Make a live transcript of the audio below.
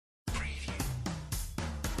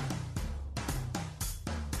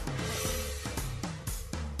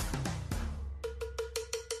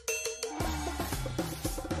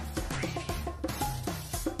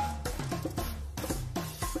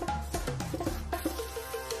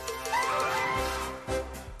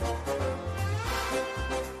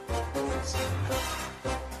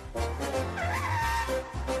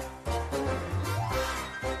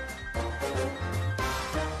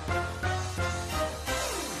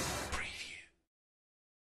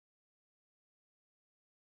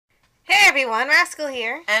everyone, Rascal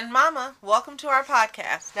here. And Mama, welcome to our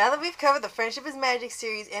podcast. Now that we've covered the Friendship is Magic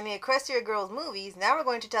series and the Equestria Girls movies, now we're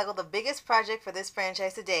going to tackle the biggest project for this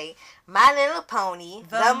franchise today, My Little Pony,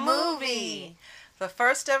 the movie. The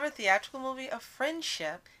first ever theatrical movie of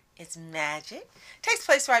friendship. It's magic. Takes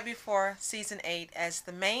place right before season 8 as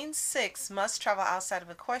the main 6 must travel outside of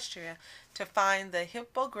Equestria to find the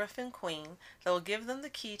Hyppogriffin queen that will give them the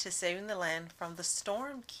key to saving the land from the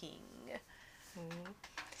Storm King.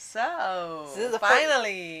 So this is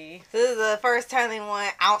finally. This is the first time they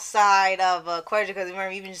went outside of Equestria, because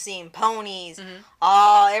remember, you've been seeing ponies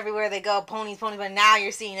all everywhere they go, ponies, but now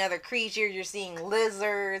you're seeing other creatures. You're seeing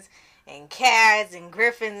lizards and cats and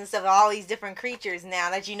griffins and stuff, all these different creatures now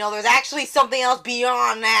that you know there's actually something else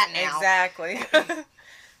beyond that now. Exactly.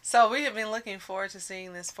 So we have been looking forward to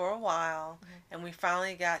seeing this for a while, and we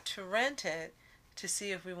finally got to rent it to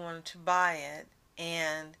see if we wanted to buy it,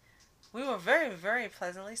 and we were very, very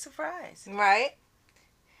pleasantly surprised. Right.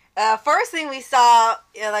 First thing we saw,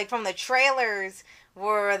 like from the trailers,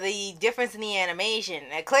 were the difference in the animation.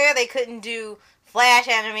 Clearly they couldn't do flash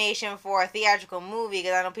animation for a theatrical movie,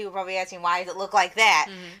 because I know people probably asking, why does it look like that?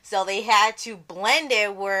 So they had to blend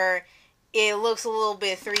it where it looks a little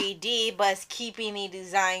bit 3D, but it's keeping the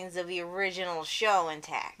designs of the original show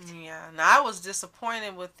intact. Yeah, now I was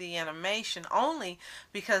disappointed with the animation only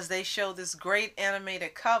because they showed this great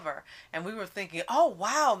animated cover, and we were thinking, oh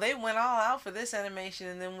wow, they went all out for this animation,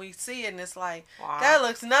 and then we see it and it's like, wow, that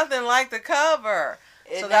looks nothing like the cover.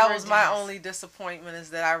 So that was my only disappointment,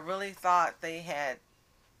 is that I really thought they had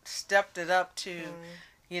stepped it up to,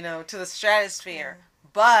 you know, to the stratosphere.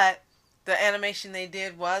 But the animation they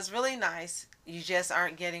did was really nice. You just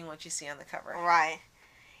aren't getting what you see on the cover. Right.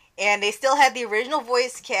 And they still had the original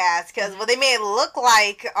voice cast, because what they made it look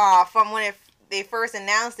like from when they first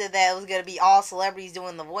announced it, that it was going to be all celebrities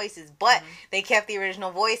doing the voices, but they kept the original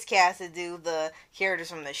voice cast to do the characters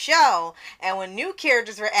from the show, and when new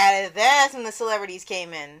characters were added, that's when the celebrities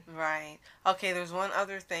came in. Right. Okay, there's one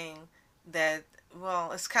other thing that,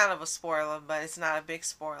 well, it's kind of a spoiler, but it's not a big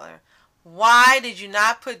spoiler. Why did you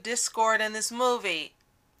not put Discord in this movie?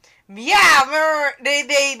 Yeah, remember,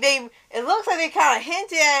 it looks like they kind of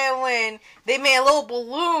hinted at it when they made a little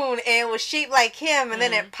balloon and it was shaped like him, and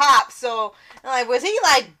then it popped. So, like, was he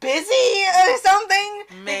like busy or something?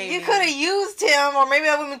 Maybe. You could have used him, or maybe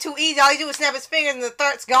that would have been too easy. All you do is snap his fingers and the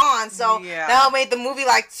third's gone. So that made the movie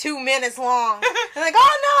like 2 minutes long. And like,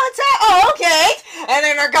 oh no, it's oh okay, and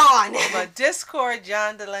then they're gone. But Discord,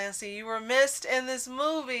 John Delancey, you were missed in this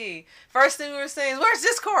movie. First thing we were saying is, where's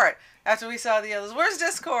Discord? After we saw the others, where's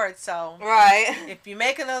Discord? So, if you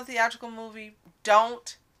make another theatrical movie,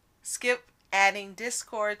 don't skip adding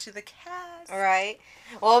Discord to the cast. Right.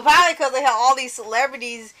 Well, probably because they had all these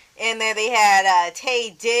celebrities in there. They had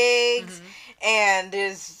Taye Diggs, and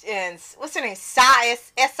what's her name?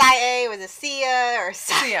 S-I-A, was it Sia or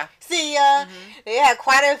Sia? Sia. They had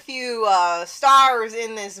quite a few stars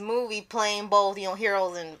in this movie playing both, you know,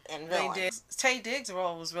 heroes and villains. They did. Taye Diggs'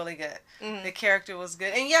 role was really good. The character was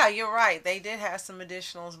good. And yeah, you're right. They did have some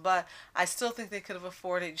additionals, but I still think they could have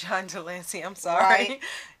afforded John Delancey. I'm sorry. Right.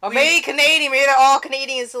 Or maybe Canadian. Maybe they're all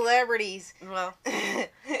Canadian celebrities. Well, I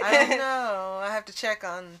don't know. I have to check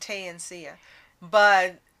on Taye and Sia.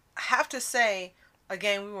 But I have to say,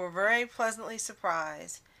 again, we were very pleasantly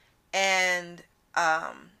surprised. And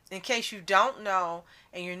in case you don't know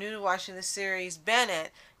and you're new to watching the series,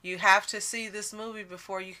 Bennett, you have to see this movie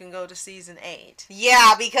before you can go to season 8.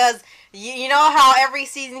 Yeah, because you know how every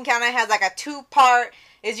season kind of has like a two-part.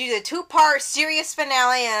 It's usually a two-part serious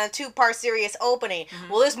finale and a two-part serious opening.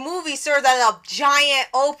 Well, this movie serves as a giant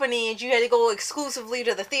opening that you had to go exclusively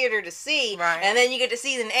to the theater to see. Right. And then you get to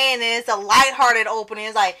season 8 and then it's a lighthearted opening.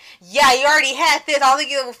 It's like, yeah, you already had this. I don't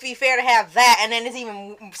think it would be fair to have that. And then it's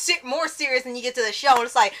even more serious when you get to the show.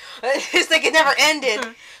 It's like it never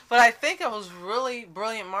ended. But I think it was really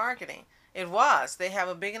brilliant marketing. It was. They have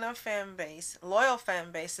a big enough fan base, loyal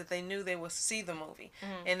fan base, that they knew they would see the movie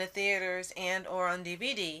in the theaters and or on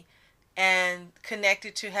DVD, and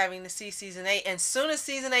connected to having to see season 8. And soon as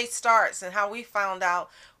season 8 starts, and how we found out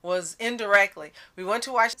was indirectly, we went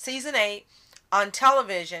to watch season 8 on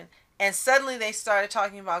television, and suddenly they started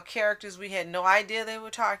talking about characters we had no idea they were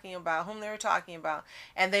talking about, whom they were talking about.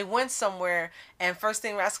 And they went somewhere, and first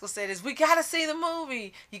thing Rascal said is, we got to see the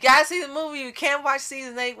movie. You got to see the movie. You can't watch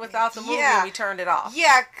season 8 without the movie. And we turned it off.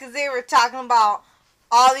 Yeah, because they were talking about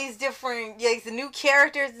all these different, like, the new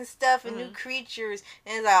characters and stuff and new creatures.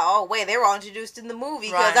 And it's like, oh, wait, they were all introduced in the movie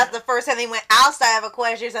because that's the first time they went outside of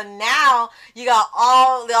Equestria. So now you got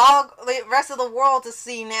all the rest of the world to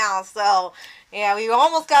see now. So, yeah, we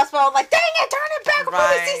almost got spoiled. Like, dang it, turn it back before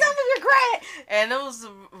we see something regret. And it was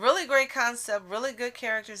a really great concept, really good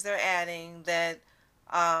characters they're adding that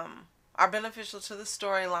are beneficial to the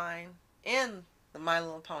storyline in the My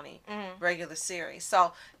Little Pony regular series.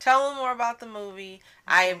 So tell them more about the movie.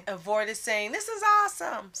 I avoided saying this is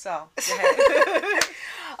awesome. So go ahead.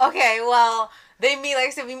 Okay, well, they meet, like I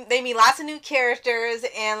said, they meet lots of new characters,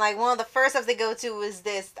 and like one of the first stuff they go to is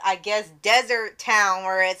this, I guess, desert town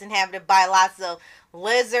where it's inhabited by lots of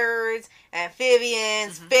lizards,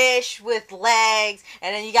 amphibians, fish with legs,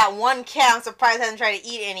 and then you got one cat. I'm surprised hasn't tried to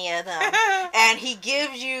eat any of them. And he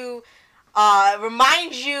gives you.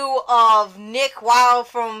 Reminds you of Nick Wilde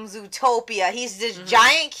from Zootopia. He's this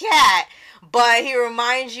giant cat, but he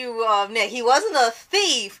reminds you of Nick. He wasn't a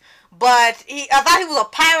thief, but I thought he was a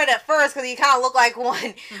pirate at first because he kind of looked like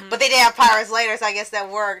one. But they did have pirates later, so I guess that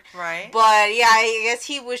worked. Right. But yeah, I guess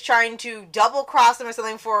he was trying to double cross them or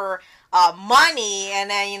something for money, and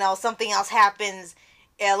then, you know, something else happens.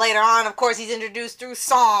 Later on, of course, he's introduced through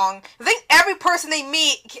song. I think every person they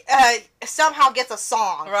meet somehow gets a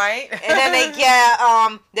song, right? And then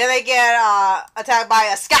they get attacked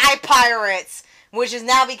by sky pirates, which is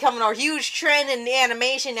now becoming a huge trend in the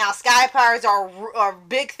animation. Now, sky pirates are a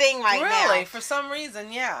big thing now. Really, for some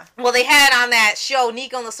reason, yeah. Well, they had on that show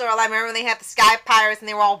Nico and the Sword of Light. Remember when they had the sky pirates and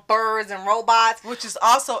they were all birds and robots, which is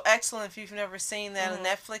also excellent. If you've never seen that, a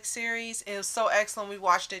Netflix series, it was so excellent. We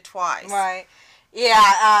watched it twice. Right.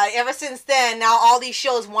 Yeah, ever since then, now all these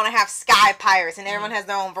shows want to have sky pirates, and everyone has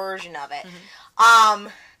their own version of it.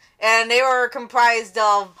 And they were comprised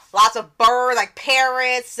of lots of birds, like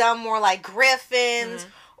parrots, some were like griffins,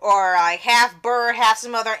 or like half bird, half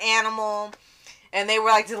some other animal. And they were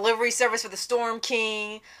like delivery service for the Storm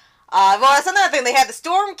King. Well, that's another thing. They had the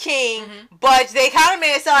Storm King, but they kind of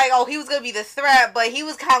made it sound like, oh, he was going to be the threat, but he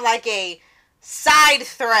was kind of like a side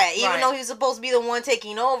threat, even though he was supposed to be the one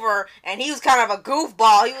taking over, and he was kind of a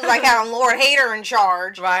goofball. He was like having Lord Hater in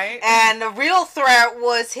charge, right? And the real threat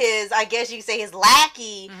was his, I guess you could say, his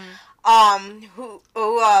lackey, who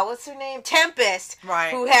what's her name, Tempest,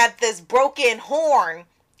 right? Who had this broken horn,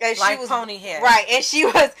 and like she was pony head, right? And she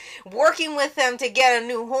was working with him to get a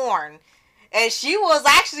new horn. And she was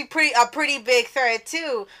actually a pretty big threat,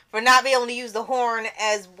 too, for not being able to use the horn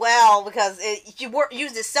as well, because she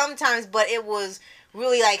used it sometimes, but it was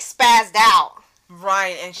really, like, spazzed out.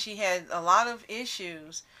 Right, and she had a lot of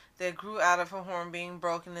issues that grew out of her horn being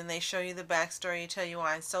broken, and they show you the backstory, tell you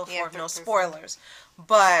why, and so forth. No spoilers.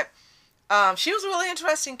 But she was a really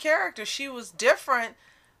interesting character. She was different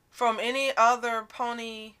from any other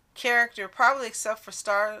pony character, probably except for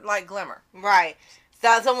Starlight Glimmer. Right.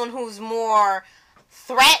 Someone who's more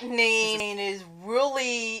threatening and is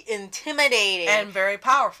really intimidating. And very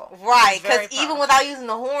powerful. Right, because even without using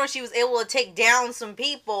the horn, she was able to take down some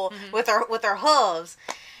people with her hooves.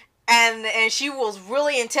 And she was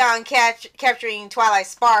really intent on capturing Twilight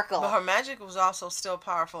Sparkle. But her magic was also still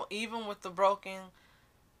powerful, even with the broken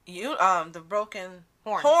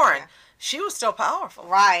horn. Yeah. She was still powerful.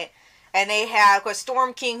 Right. And they had, of course,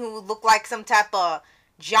 Storm King, who looked like some type of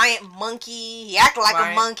giant monkey. He acted like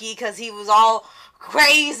a monkey because he was all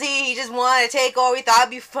crazy. He just wanted to take over. He thought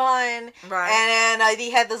it'd be fun. Right. And then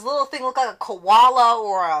he had this little thing look like a koala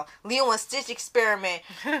or a Lilo and Stitch experiment.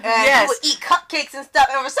 And he would eat cupcakes and stuff.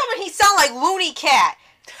 And for some reason, he sounded like Looney Cat.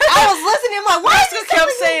 I was listening. I'm like, why does it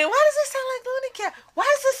kept saying, why does it sound like Looney Cat? Why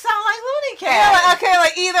does it sound like Looney Cat? Yeah,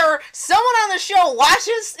 like either someone on the show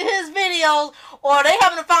watches his videos, or they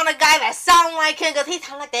haven't found a guy that sounds like him because he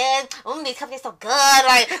sounds like that. Oh, these cupcakes so good.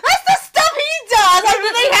 Like, that's the stuff he does. Like,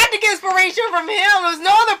 they had to get inspiration from him. There's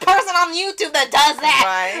no other person on YouTube that does that.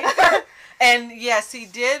 Right. And yes, he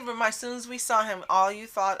did. But as soon as we saw him, all you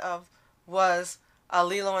thought of was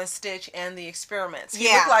Lilo and Stitch and the experiments.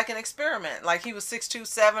 He looked like an experiment. Like he was 6'2"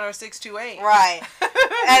 or 6'8". Right.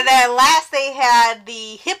 And then last they had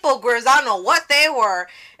the hippogriffs. I don't know what they were.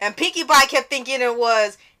 And Pinkie Pie kept thinking it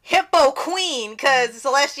was Hippo Queen, because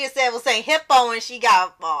Celestia was saying hippo, and she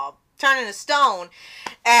got turned into stone.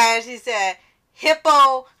 And she said,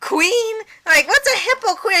 Hippo Queen? Like, what's a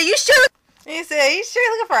Hippo Queen? Are you sure? He said, you sure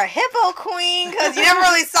you're looking for a Hippo Queen? Because you never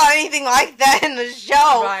really saw anything like that in the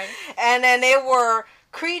show. Right. And then they were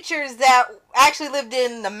creatures that actually lived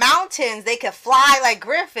in the mountains. They could fly like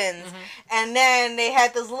griffins. And then they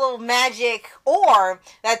had this little magic orb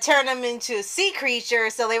that turned them into sea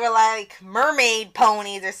creatures. So they were like mermaid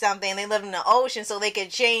ponies or something. They lived in the ocean, so they could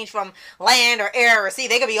change from land or air or sea.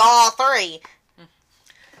 They could be all three.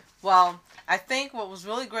 Well, I think what was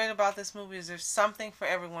really great about this movie is there's something for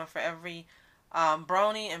everyone, for every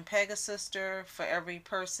Brony and Pegasister, for every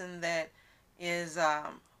person that is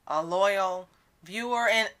a loyal viewer.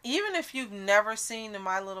 And even if you've never seen the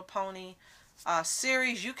My Little Pony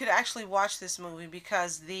series, you could actually watch this movie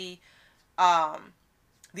because the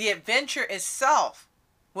adventure itself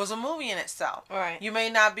was a movie in itself. Right. You may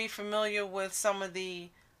not be familiar with some of the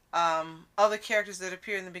other characters that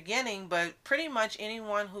appear in the beginning, but pretty much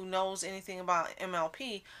anyone who knows anything about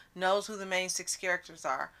MLP knows who the main 6 characters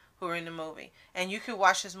are who are in the movie. And you could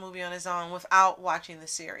watch this movie on its own without watching the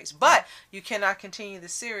series. But you cannot continue the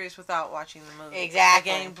series without watching the movie.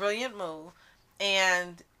 Exactly. Again, brilliant move.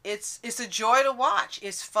 And it's a joy to watch.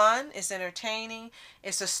 It's fun. It's entertaining.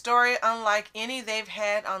 It's a story unlike any they've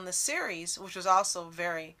had on the series, which was also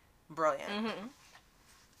very brilliant. Mm-hmm.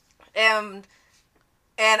 And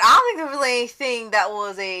I don't think there was really anything that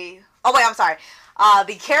was a... Oh, wait, I'm sorry.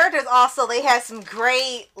 The characters also, they had some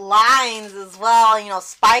great lines as well. You know,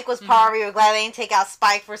 Spike was probably... We're glad they didn't take out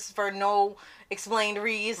Spike for no explained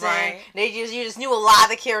reason. Right. You just knew a lot of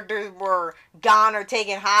the characters were gone or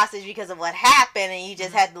taken hostage because of what happened, and you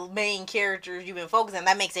just had the main characters you've been focusing on.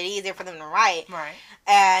 That makes it easier for them to write. Right.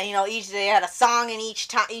 And, you know, they had a song in each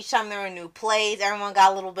time there were new plays. Everyone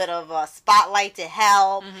got a little bit of a spotlight to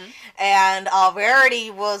help. And Verity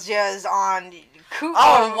was just on...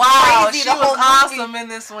 Oh, wow. Crazy She was awesome in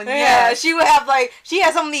this one. Yeah, she would have she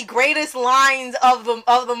had some of the greatest lines of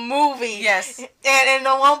the movie. Yes. And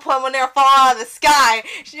at one point when they're falling out of the sky,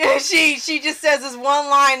 she just says this one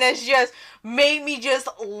line that's just made me just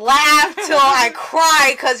laugh till I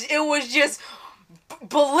cry, because it was just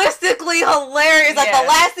ballistically hilarious. Like, the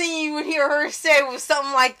last thing you would hear her say was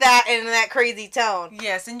something like that in that crazy tone.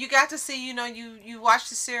 Yes, and you got to see, you know, you watch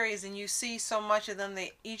the series and you see so much of them.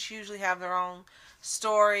 They each usually have their own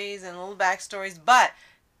stories and little backstories, but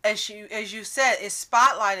as you said, it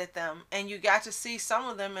spotlighted them, and you got to see some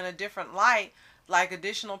of them in a different light, like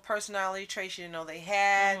additional personality traits you know they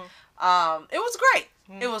had. It was great.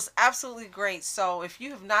 It was absolutely great. So if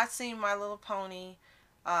you have not seen My Little Pony,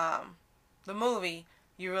 the movie,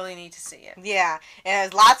 you really need to see it. Yeah,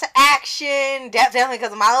 and there's lots of action, definitely,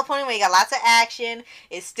 because of My Little Pony, where you got lots of action.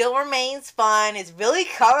 It still remains fun. It's really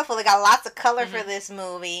colorful. They got lots of color for this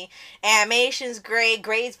movie. Animation's great.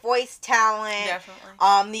 Great voice talent.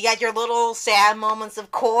 Definitely. You got your little sad moments,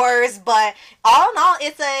 of course, but all in all,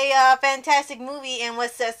 it's a fantastic movie, and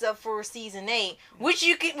what sets up for season 8, which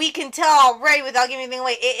we can tell already without giving anything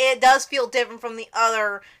away. It does feel different from the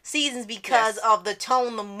other seasons because of the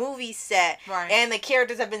tone the movie set, and the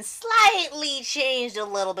characters have been slightly changed a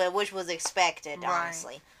little bit, which was expected,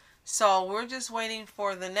 honestly. So we're just waiting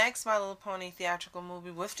for the next My Little Pony theatrical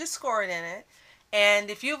movie with Discord in it. And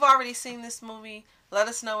if you've already seen this movie, let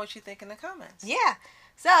us know what you think in the comments. Yeah.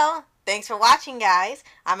 So, thanks for watching, guys.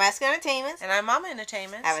 I'm Ask Entertainment. And I'm Mama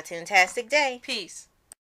Entertainment. Have a fantastic day. Peace.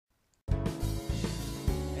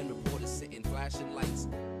 And reporters sitting flashing lights,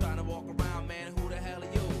 trying to walk around, man, who the hell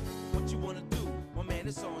are you? What you want to do? Well, man,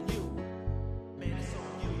 it's on you.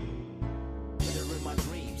 In my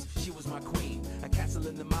dreams, she was my queen. A castle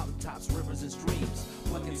in the mountaintops, rivers and streams.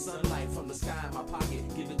 Plucking sunlight from the sky in my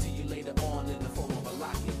pocket, give it to you.